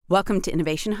Welcome to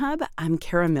Innovation Hub. I'm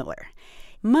Kara Miller.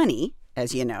 Money,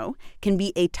 as you know, can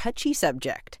be a touchy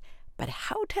subject. But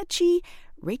how touchy?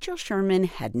 Rachel Sherman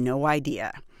had no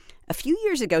idea. A few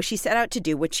years ago, she set out to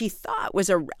do what she thought was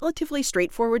a relatively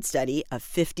straightforward study of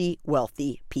 50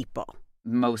 wealthy people.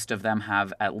 Most of them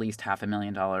have at least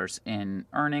 $500,000 in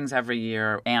earnings every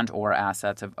year and or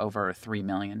assets of over $3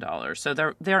 million. So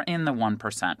they're in the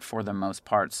 1% for the most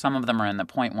part. Some of them are in the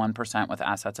 0.1% with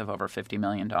assets of over $50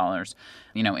 million.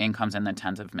 Incomes in the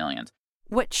tens of millions.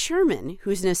 What Sherman,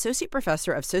 who's an associate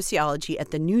professor of sociology at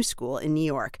the New School in New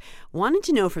York, wanted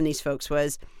to know from these folks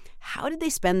was, how did they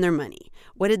spend their money?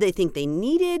 What did they think they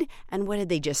needed? And what did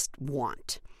they just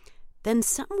want? Then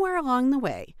somewhere along the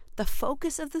way, the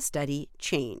focus of the study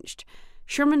changed.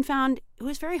 Sherman found it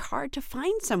was very hard to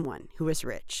find someone who was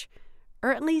rich,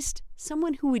 or at least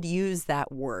someone who would use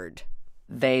that word.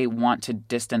 They want to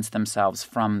distance themselves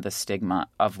from the stigma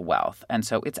of wealth. And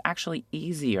so it's actually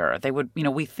easier.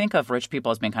 We think of rich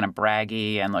people as being kind of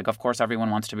braggy and of course, everyone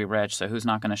wants to be rich, so who's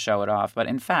not going to show it off? But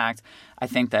in fact, I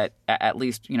think that at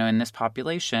least, in this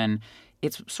population,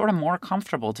 it's sort of more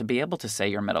comfortable to be able to say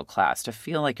you're middle class, to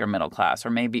feel like you're middle class or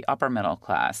maybe upper middle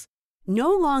class.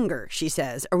 No longer, she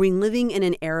says, are we living in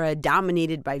an era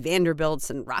dominated by Vanderbilts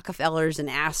and Rockefellers and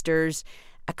Astors,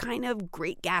 a kind of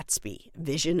Great Gatsby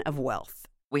vision of wealth.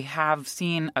 We have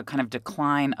seen a kind of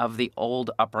decline of the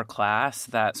old upper class,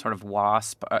 that sort of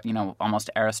WASP, almost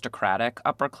aristocratic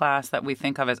upper class that we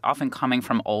think of as often coming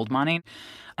from old money.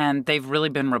 And they've really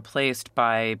been replaced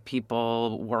by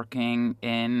people working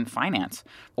in finance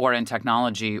or in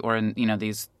technology or in,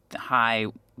 these high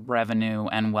revenue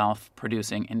and wealth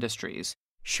producing industries.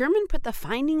 Sherman put the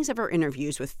findings of her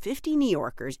interviews with 50 New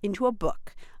Yorkers into a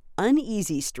book,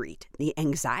 Uneasy Street, The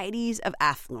Anxieties of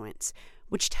Affluence,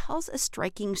 which tells a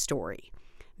striking story.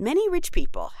 Many rich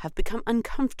people have become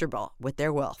uncomfortable with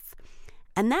their wealth.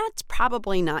 And that's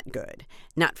probably not good.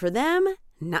 Not for them,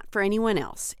 not for anyone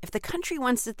else. If the country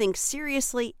wants to think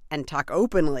seriously and talk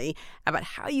openly about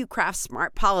how you craft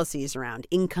smart policies around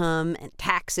income and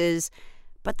taxes,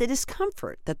 but the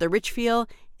discomfort that the rich feel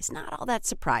is not all that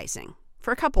surprising,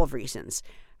 for a couple of reasons.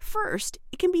 First,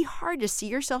 it can be hard to see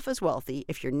yourself as wealthy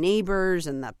if your neighbors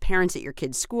and the parents at your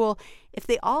kids' school, if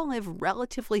they all live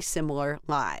relatively similar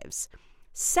lives.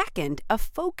 Second, a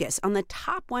focus on the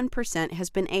top 1% has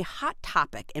been a hot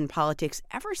topic in politics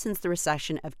ever since the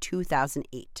recession of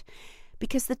 2008,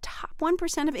 because the top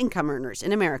 1% of income earners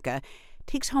in America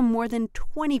takes home more than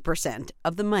 20%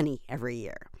 of the money every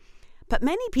year. But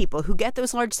many people who get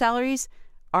those large salaries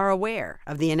are aware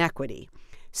of the inequity.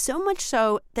 So much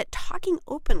so that talking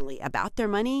openly about their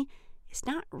money is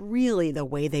not really the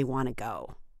way they want to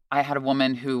go. I had a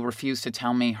woman who refused to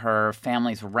tell me her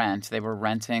family's rent. They were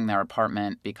renting their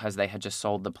apartment because they had just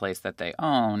sold the place that they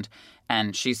owned.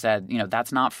 And she said,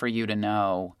 that's not for you to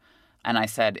know. And I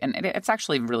said, and it's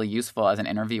actually really useful as an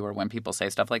interviewer when people say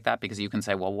stuff like that, because you can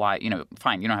say, well, why,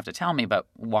 fine, you don't have to tell me, but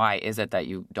why is it that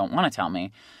you don't want to tell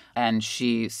me? And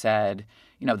she said,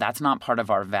 that's not part of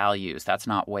our values. That's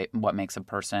not what makes a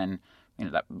person,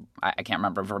 that I can't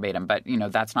remember verbatim, but,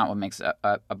 that's not what makes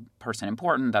a person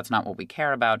important. That's not what we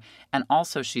care about. And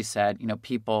also she said,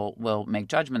 people will make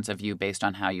judgments of you based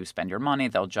on how you spend your money.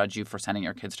 They'll judge you for sending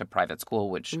your kids to private school,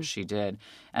 which she did.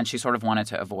 And she sort of wanted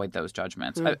to avoid those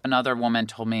judgments. Another woman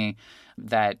told me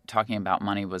that talking about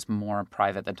money was more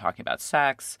private than talking about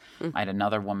sex. I had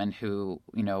another woman who,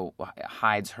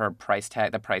 hides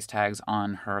the price tags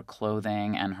on her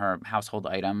clothing and her household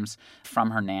items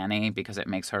from her nanny because it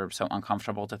makes her so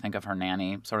uncomfortable to think of her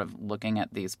nanny sort of looking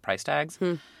at these price tags.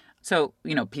 So,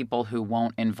 people who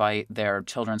won't invite their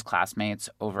children's classmates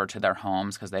over to their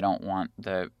homes because they don't want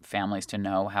the families to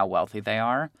know how wealthy they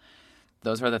are.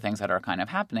 Those are the things that are kind of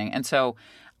happening. And so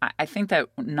I think that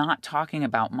not talking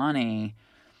about money,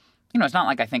 it's not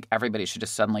like I think everybody should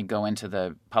just suddenly go into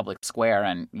the public square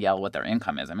and yell what their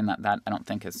income is. I mean, that I don't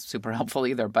think is super helpful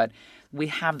either. But we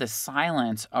have this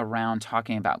silence around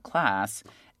talking about class,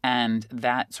 and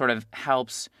that sort of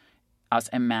helps us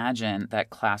imagine that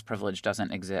class privilege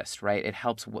doesn't exist, right? It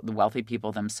helps the wealthy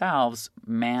people themselves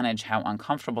manage how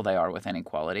uncomfortable they are with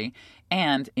inequality.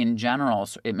 And in general,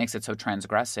 it makes it so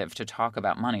transgressive to talk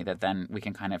about money that then we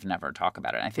can kind of never talk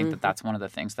about it. And I think that that's one of the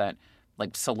things that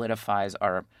solidifies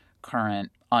our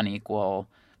current unequal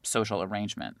social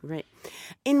arrangement. Right.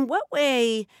 In what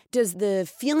way does the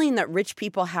feeling that rich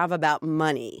people have about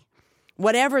money,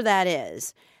 whatever that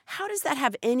is, how does that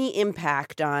have any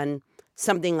impact on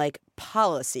something like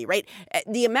policy, right?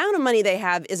 The amount of money they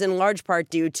have is in large part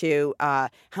due to how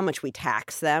much we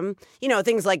tax them,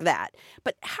 things like that.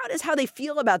 But how they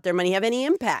feel about their money have any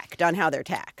impact on how they're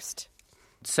taxed?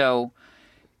 So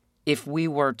if we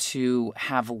were to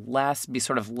be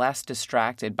sort of less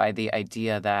distracted by the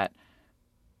idea that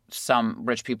some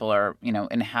rich people are,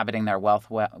 inhabiting their wealth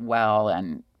well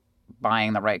and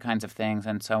buying the right kinds of things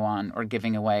and so on, or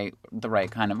giving away the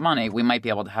right kind of money, we might be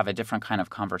able to have a different kind of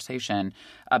conversation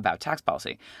about tax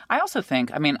policy. I also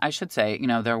think, I should say,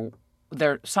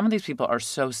 some of these people are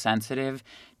so sensitive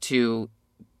to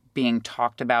being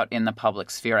talked about in the public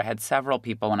sphere. I had several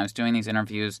people when I was doing these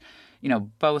interviews,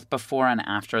 both before and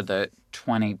after the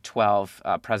 2012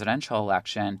 presidential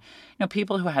election,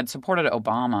 people who had supported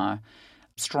Obama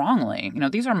strongly.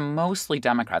 These are mostly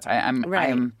Democrats.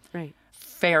 I'm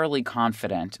fairly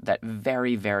confident that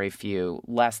very, very few,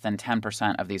 less than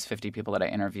 10% of these 50 people that I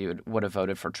interviewed would have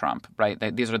voted for Trump,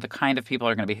 right? These are the kind of people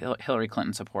who are going to be Hillary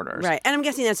Clinton supporters. Right. And I'm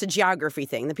guessing that's a geography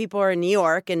thing. The people are in New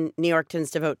York, and New York tends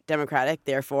to vote Democratic,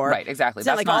 therefore. Right, exactly. It's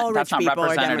not like all rich people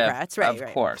are Democrats. Right,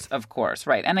 Of course,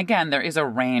 right. And again, there is a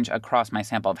range across my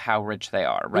sample of how rich they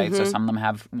are, right? So some of them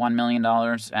have $1 million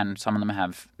and some of them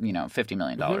have, $50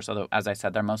 million. Although, as I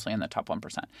said, they're mostly in the top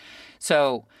 1%.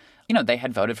 So they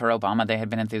had voted for Obama. They had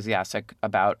been enthusiastic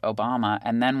about Obama.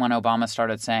 And then when Obama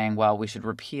started saying, well, we should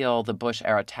repeal the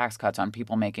Bush-era tax cuts on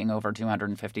people making over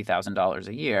 $250,000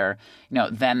 a year,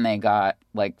 then they got,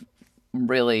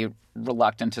 really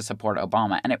reluctant to support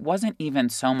Obama. And it wasn't even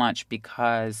so much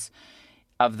because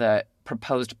of the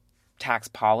proposed tax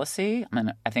policy.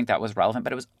 I think that was relevant,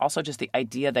 but it was also just the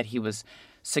idea that he was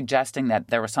suggesting that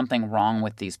there was something wrong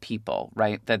with these people,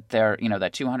 right? That that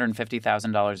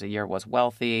 $250,000 a year was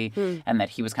wealthy, and that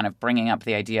he was kind of bringing up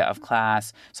the idea of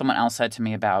class. Someone else said to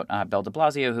me about Bill de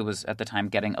Blasio, who was at the time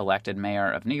getting elected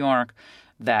mayor of New York,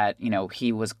 that,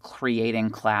 he was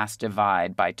creating class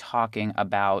divide by talking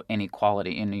about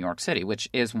inequality in New York City, which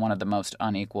is one of the most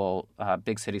unequal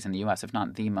big cities in the U.S., if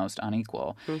not the most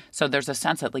unequal. So there's a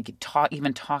sense that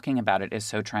even talking about it is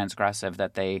so transgressive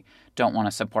that they don't want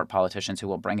to support politicians who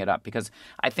will bring it up. Because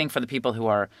I think for the people who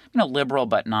are, liberal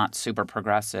but not super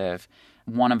progressive,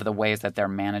 one of the ways that they're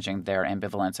managing their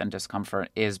ambivalence and discomfort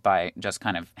is by just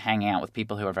kind of hanging out with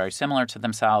people who are very similar to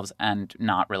themselves and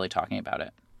not really talking about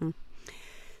it.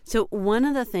 So one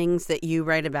of the things that you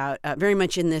write about very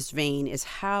much in this vein is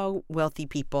how wealthy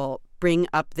people bring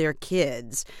up their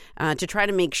kids to try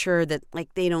to make sure that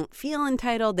they don't feel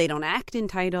entitled, they don't act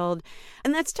entitled.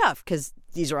 And that's tough because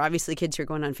these are obviously kids who are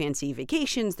going on fancy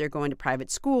vacations, they're going to private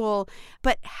school.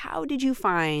 But how did you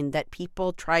find that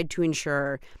people tried to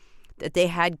ensure that they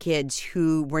had kids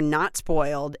who were not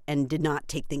spoiled and did not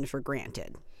take things for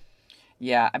granted?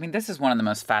 Yeah, this is one of the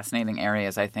most fascinating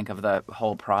areas, I think, of the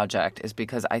whole project, is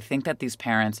because I think that these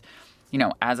parents,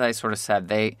 as I sort of said,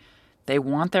 they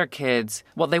want their kids,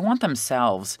 they want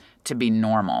themselves to be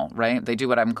normal, right? They do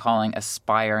what I'm calling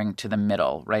aspiring to the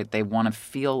middle, right? They want to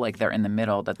feel like they're in the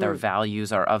middle, that their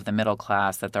values are of the middle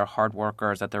class, that they're hard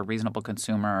workers, that they're reasonable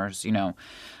consumers,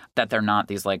 that they're not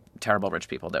these terrible rich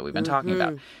people that we've been talking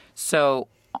about. So,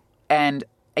 and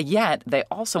yet they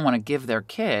also want to give their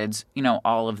kids,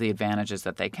 all of the advantages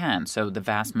that they can. So the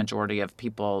vast majority of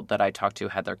people that I talked to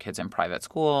had their kids in private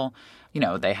school.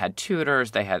 They had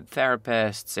tutors, they had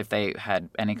therapists. If they had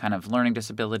any kind of learning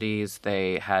disabilities,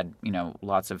 they had,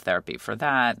 lots of therapy for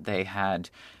that. They had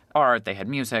art, they had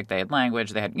music, they had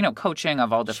language, they had, coaching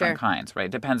of all different kinds,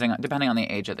 right? Depending on the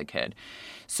age of the kid.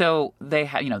 So they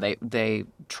had, they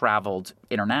traveled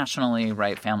internationally,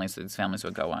 right? These families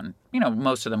would go on,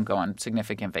 most of them go on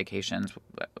significant vacations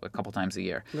a couple times a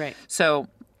year. Right. So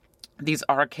these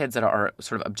are kids that are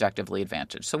sort of objectively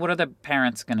advantaged. So what are the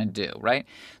parents going to do, right?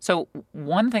 So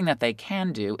one thing that they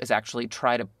can do is actually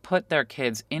try to put their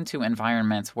kids into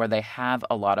environments where they have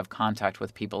a lot of contact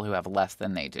with people who have less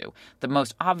than they do. The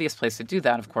most obvious place to do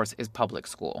that, of course, is public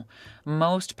school.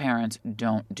 Most parents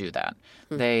don't do that.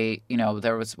 They,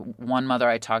 there was one mother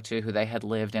I talked to who they had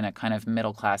lived in a kind of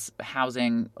middle-class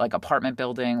housing, apartment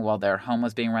building while their home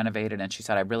was being renovated. And she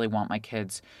said, I really want my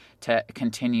kids to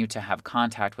continue to have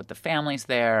contact with the families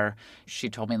there. She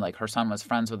told me her son was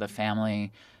friends with a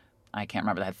family. I can't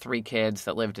remember. They had 3 kids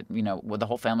that lived, the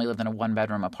whole family lived in a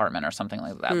 1-bedroom apartment or something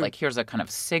like that. Here's a kind of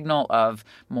signal of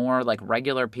more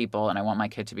regular people, and I want my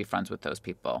kid to be friends with those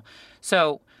people.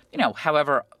 So,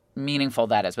 however meaningful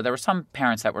that is. But there were some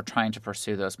parents that were trying to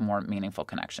pursue those more meaningful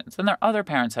connections. Then there are other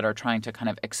parents that are trying to kind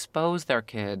of expose their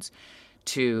kids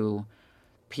to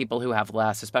people who have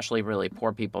less, especially really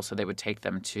poor people. So they would take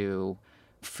them to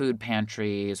food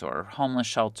pantries or homeless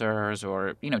shelters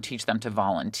or, teach them to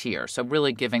volunteer. So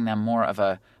really giving them more of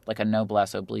a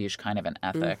noblesse oblige kind of an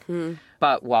ethic,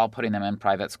 but while putting them in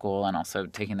private school and also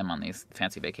taking them on these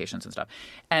fancy vacations and stuff.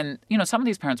 And, some of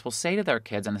these parents will say to their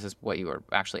kids, and this is what you were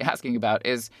actually asking about,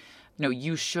 is,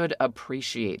 you should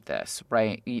appreciate this,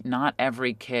 right? Not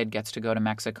every kid gets to go to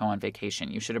Mexico on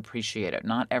vacation. You should appreciate it.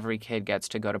 Not every kid gets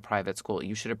to go to private school.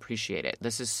 You should appreciate it.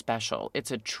 This is special.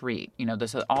 It's a treat.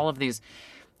 This is all of these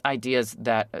ideas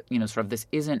that, sort of this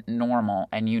isn't normal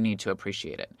and you need to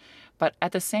appreciate it. But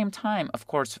at the same time, of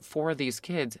course, for these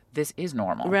kids, this is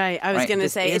normal. Right. I was going to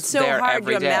say, it's so hard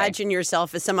to imagine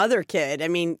yourself as some other kid. I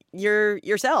mean, you're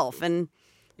yourself. And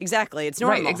exactly, it's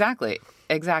normal. Right,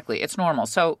 exactly. It's normal.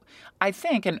 So I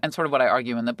think, and sort of what I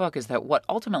argue in the book, is that what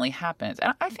ultimately happens,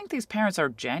 and I think these parents are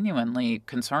genuinely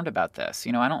concerned about this.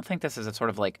 I don't think this is a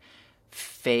sort of like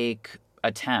fake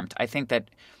attempt. I think that,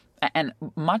 and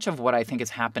much of what I think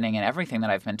is happening in everything that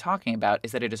I've been talking about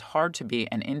is that it is hard to be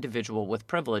an individual with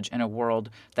privilege in a world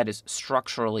that is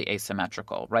structurally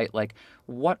asymmetrical, right? Like,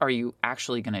 what are you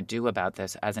actually going to do about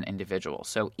this as an individual?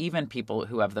 So even people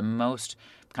who have the most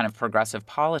kind of progressive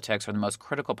politics or the most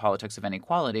critical politics of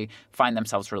inequality find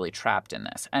themselves really trapped in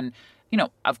this. And,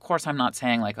 of course, I'm not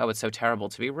saying like, oh, it's so terrible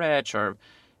to be rich or,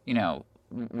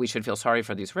 we should feel sorry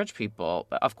for these rich people.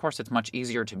 But of course, it's much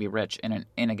easier to be rich in an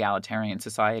inegalitarian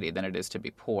society than it is to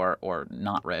be poor or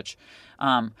not rich.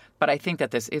 But I think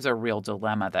that this is a real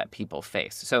dilemma that people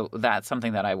face. So that's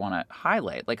something that I want to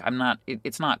highlight. Like,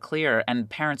 it's not clear, and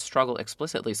parents struggle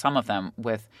explicitly, some of them,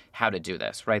 with how to do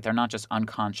this, right? They're not just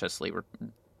unconsciously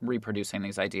reproducing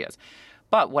these ideas.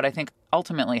 But what I think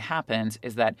ultimately happens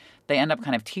is that they end up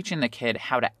kind of teaching the kid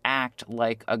how to act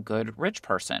like a good rich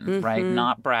person, right?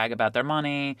 Not brag about their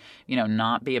money,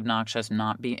 not be obnoxious,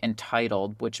 not be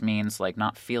entitled, which means like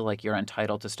not feel like you're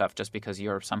entitled to stuff just because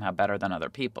you're somehow better than other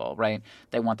people, right?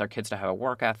 They want their kids to have a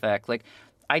work ethic. Like,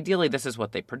 ideally, this is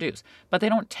what they produce. But they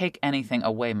don't take anything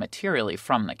away materially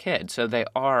from the kid. So they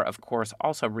are, of course,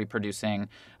 also reproducing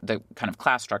the kind of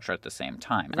class structure at the same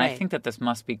time. And Right. I think that this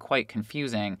must be quite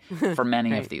confusing for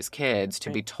many of these kids to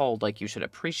be told, like, you should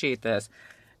appreciate this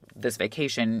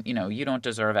vacation, you don't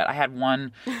deserve it. I had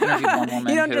interviewed one woman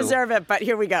You don't who, deserve it, but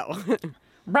here we go.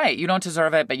 right, you don't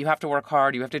deserve it, but you have to work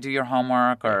hard. You have to do your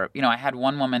homework. Or, I had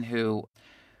one woman who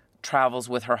travels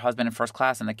with her husband in first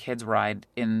class and the kids ride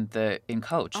in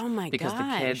coach. Oh my because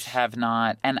gosh. the kids have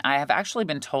not, and I have actually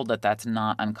been told that that's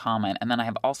not uncommon. And then I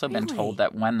have also been Really? told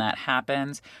that when that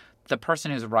happens, the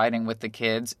person who's riding with the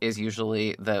kids is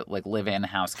usually the live-in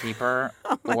housekeeper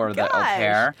or the au gosh.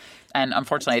 pair. And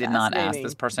unfortunately, I did not ask fascinating.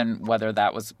 this person whether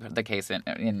that was the case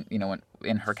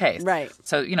in her case. Right.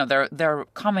 So they're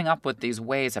coming up with these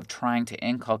ways of trying to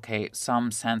inculcate some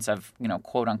sense of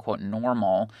quote unquote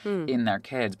normal in their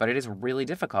kids, but it is really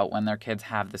difficult when their kids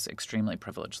have this extremely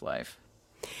privileged life.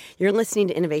 You're listening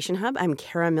to Innovation Hub. I'm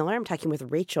Kara Miller. I'm talking with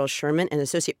Rachel Sherman, an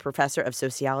associate professor of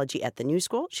sociology at the New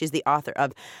School. She's the author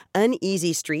of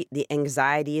Uneasy Street, The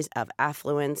Anxieties of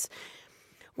Affluence.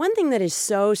 One thing that is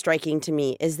so striking to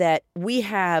me is that we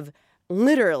have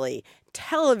literally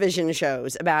television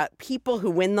shows about people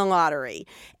who win the lottery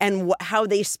and how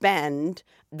they spend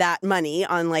that money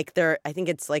on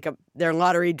their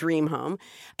lottery dream home.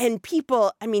 And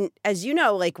people, I mean, as you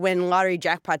know, when lottery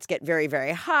jackpots get very,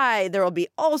 very high, there will be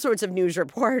all sorts of news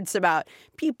reports about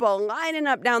people lining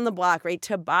up down the block, right,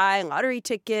 to buy lottery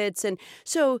tickets. And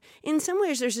so in some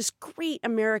ways, there's this great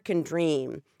American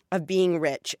dream of being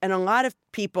rich. And a lot of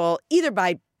people, either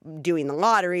by doing the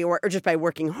lottery or just by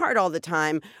working hard all the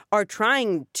time, are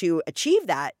trying to achieve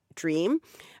that dream.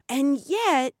 And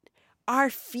yet, our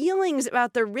feelings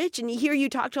about the rich, and you hear you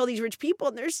talk to all these rich people,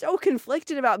 and they're so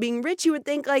conflicted about being rich, you would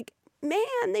think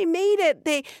man, they made it.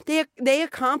 They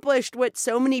accomplished what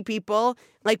so many people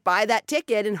buy that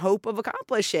ticket in hope of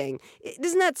accomplishing.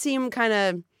 Doesn't that seem kind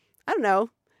of, I don't know,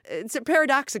 it's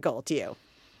paradoxical to you?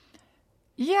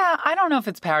 Yeah, I don't know if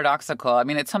it's paradoxical. I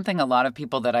mean, it's something a lot of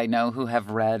people that I know who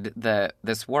have read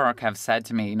this work have said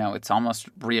to me, it's almost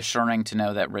reassuring to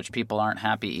know that rich people aren't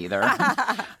happy either.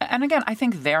 And again, I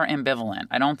think they're ambivalent.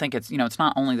 I don't think it's, it's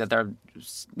not only that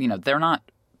they're not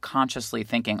consciously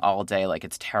thinking all day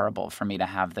it's terrible for me to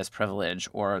have this privilege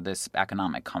or this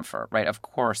economic comfort, right? Of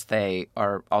course, they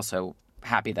are also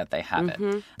happy that they have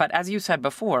it. But as you said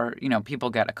before,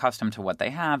 people get accustomed to what they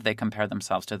have. They compare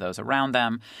themselves to those around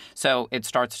them. So it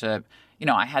starts to,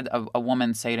 I had a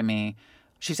woman say to me,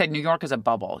 she said, New York is a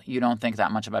bubble. You don't think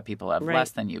that much about people who have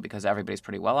less than you because everybody's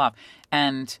pretty well off.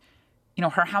 And,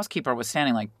 her housekeeper was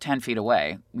standing 10 feet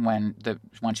away when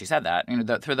she said that,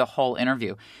 through the whole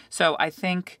interview. So I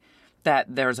think that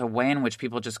there's a way in which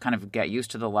people just kind of get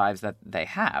used to the lives that they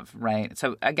have, right?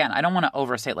 So again, I don't want to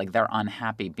overstate they're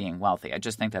unhappy being wealthy. I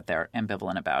just think that they're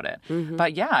ambivalent about it.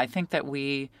 But yeah, I think that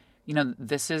we,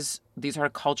 these are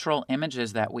cultural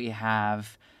images that we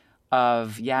have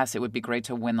of, yes, it would be great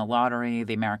to win the lottery,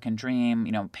 the American dream,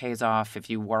 pays off if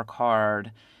you work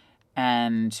hard.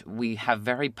 And we have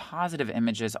very positive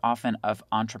images often of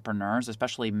entrepreneurs,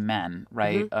 especially men,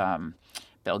 right?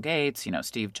 Bill Gates,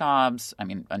 Steve Jobs,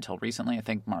 until recently, I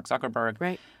think Mark Zuckerberg,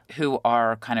 right, who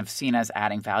are kind of seen as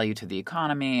adding value to the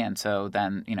economy. And so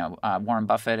then, Warren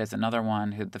Buffett is another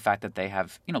one who the fact that they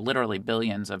have, literally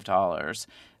billions of dollars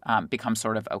becomes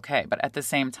sort of okay. But at the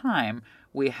same time,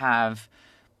 we have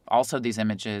also these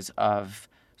images of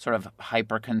sort of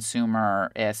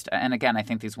hyper-consumerist, and again, I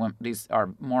think these are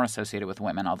more associated with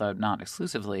women, although not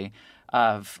exclusively,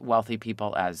 of wealthy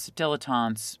people as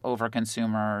dilettantes,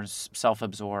 over-consumers,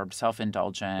 self-absorbed,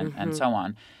 self-indulgent, and so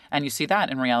on. And you see that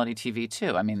in reality TV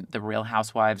too. The Real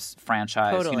Housewives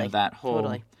franchise, totally. That whole...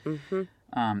 Totally.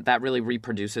 That really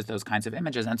reproduces those kinds of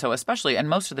images. And so especially, and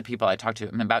most of the people I talked to,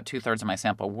 about 2/3 of my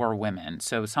sample were women.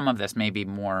 So some of this may be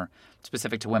more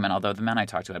specific to women, although the men I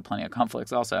talked to had plenty of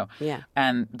conflicts also. Yeah.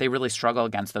 And they really struggle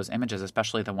against those images,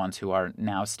 especially the ones who are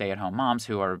now stay-at-home moms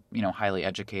who are, highly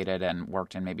educated and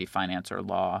worked in maybe finance or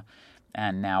law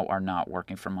and now are not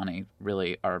working for money,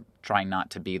 really are trying not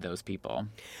to be those people.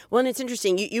 Well, and it's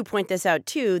interesting. You point this out,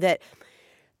 too, that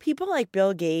people like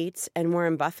Bill Gates and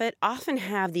Warren Buffett often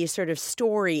have these sort of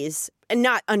stories, and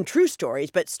not untrue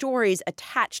stories, but stories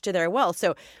attached to their wealth.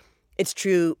 So it's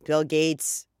true, Bill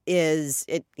Gates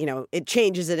it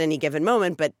changes at any given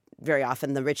moment, but very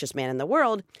often the richest man in the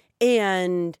world.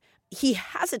 And he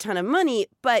has a ton of money,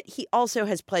 but he also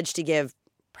has pledged to give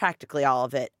practically all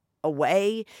of it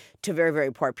away to very,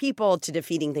 very poor people, to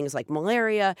defeating things like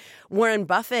malaria. Warren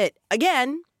Buffett,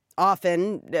 again,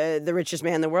 often the richest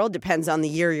man in the world, depends on the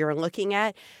year you're looking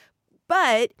at,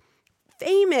 but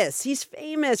famous. He's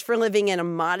famous for living in a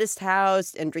modest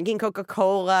house and drinking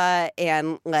Coca-Cola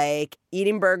and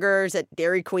eating burgers at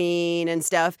Dairy Queen and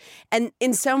stuff. And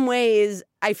in some ways,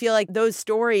 I feel like those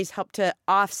stories help to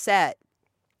offset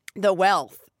the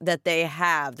wealth that they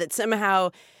have, that somehow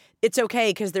it's okay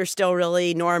because they're still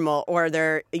really normal or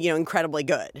they're, incredibly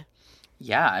good.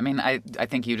 Yeah, I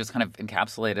think you just kind of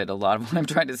encapsulated a lot of what I'm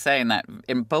trying to say in that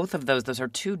in both of those are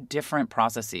two different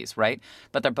processes, right?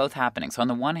 But they're both happening. So on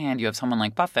the one hand, you have someone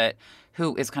like Buffett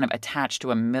who is kind of attached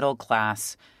to a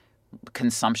middle-class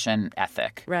consumption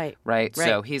ethic. Right.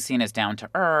 So he's seen as down to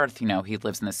earth. He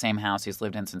lives in the same house he's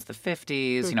lived in since the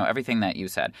 50s, everything that you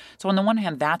said. So on the one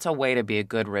hand, that's a way to be a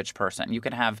good rich person. You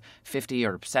could have $50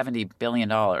 or $70 billion,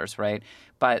 right?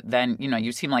 But then,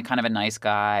 you seem like kind of a nice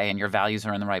guy and your values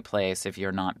are in the right place if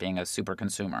you're not being a super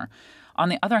consumer. On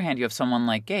the other hand, you have someone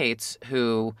like Gates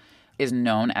who is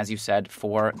known, as you said,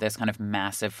 for this kind of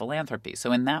massive philanthropy.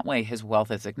 So in that way, his wealth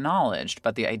is acknowledged,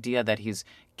 but the idea that he's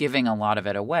giving a lot of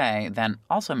it away then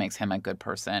also makes him a good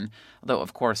person. Although,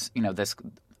 of course, this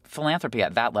philanthropy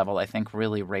at that level, I think,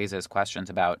 really raises questions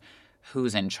about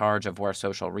who's in charge of where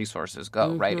social resources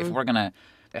go, right? If we're going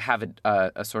to have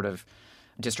a sort of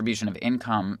distribution of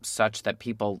income such that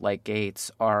people like Gates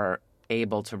are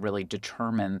able to really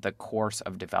determine the course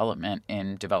of development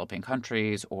in developing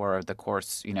countries or the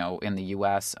course, in the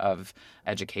U.S. of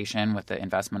education with the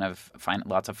investment of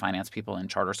lots of finance people in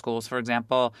charter schools, for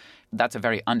example. That's a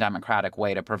very undemocratic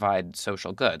way to provide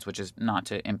social goods, which is not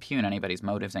to impugn anybody's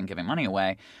motives in giving money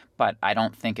away, but I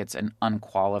don't think it's an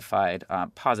unqualified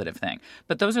positive thing.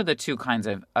 But those are the two kinds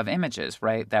of images,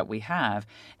 right, that we have.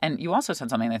 And you also said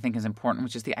something that I think is important,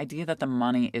 which is the idea that the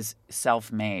money is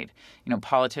self-made.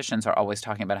 Politicians are always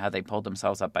talking about how they pulled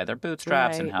themselves up by their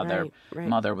bootstraps and how their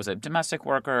mother was a domestic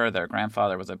worker, their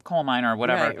grandfather was a coal miner,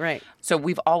 whatever. Right. So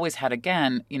we've always had,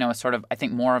 again, a sort of, I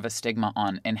think, more of a stigma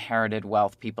on inherited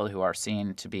wealth, people who are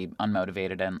seen to be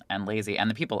unmotivated and lazy. And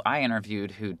the people I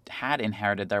interviewed who had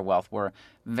inherited their wealth were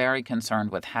very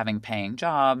concerned with having paying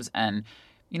jobs and,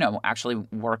 actually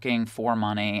working for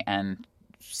money and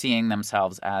seeing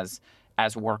themselves as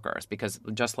workers, because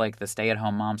just like the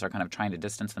stay-at-home moms are kind of trying to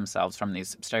distance themselves from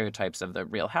these stereotypes of the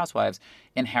Real Housewives,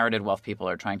 inherited wealth people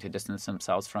are trying to distance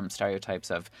themselves from stereotypes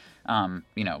of,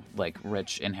 like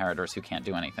rich inheritors who can't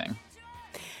do anything.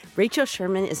 Rachel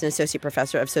Sherman is an associate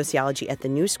professor of sociology at the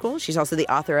New School. She's also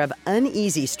the author of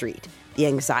Uneasy Street, The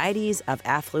Anxieties of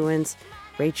Affluence.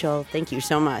 Rachel, thank you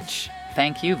so much.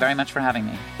 Thank you very much for having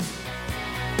me.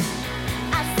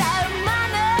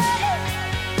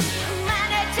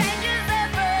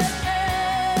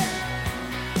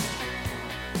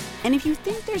 And if you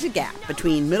think there's a gap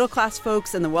between middle-class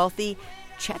folks and the wealthy,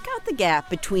 check out the gap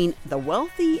between the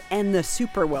wealthy and the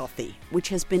super wealthy, which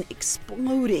has been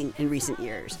exploding in recent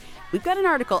years. We've got an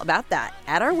article about that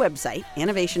at our website,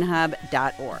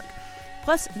 innovationhub.org.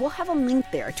 Plus, we'll have a link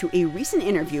there to a recent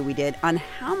interview we did on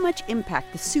how much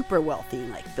impact the super wealthy,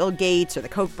 like Bill Gates or the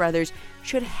Koch brothers,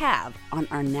 should have on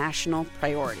our national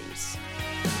priorities.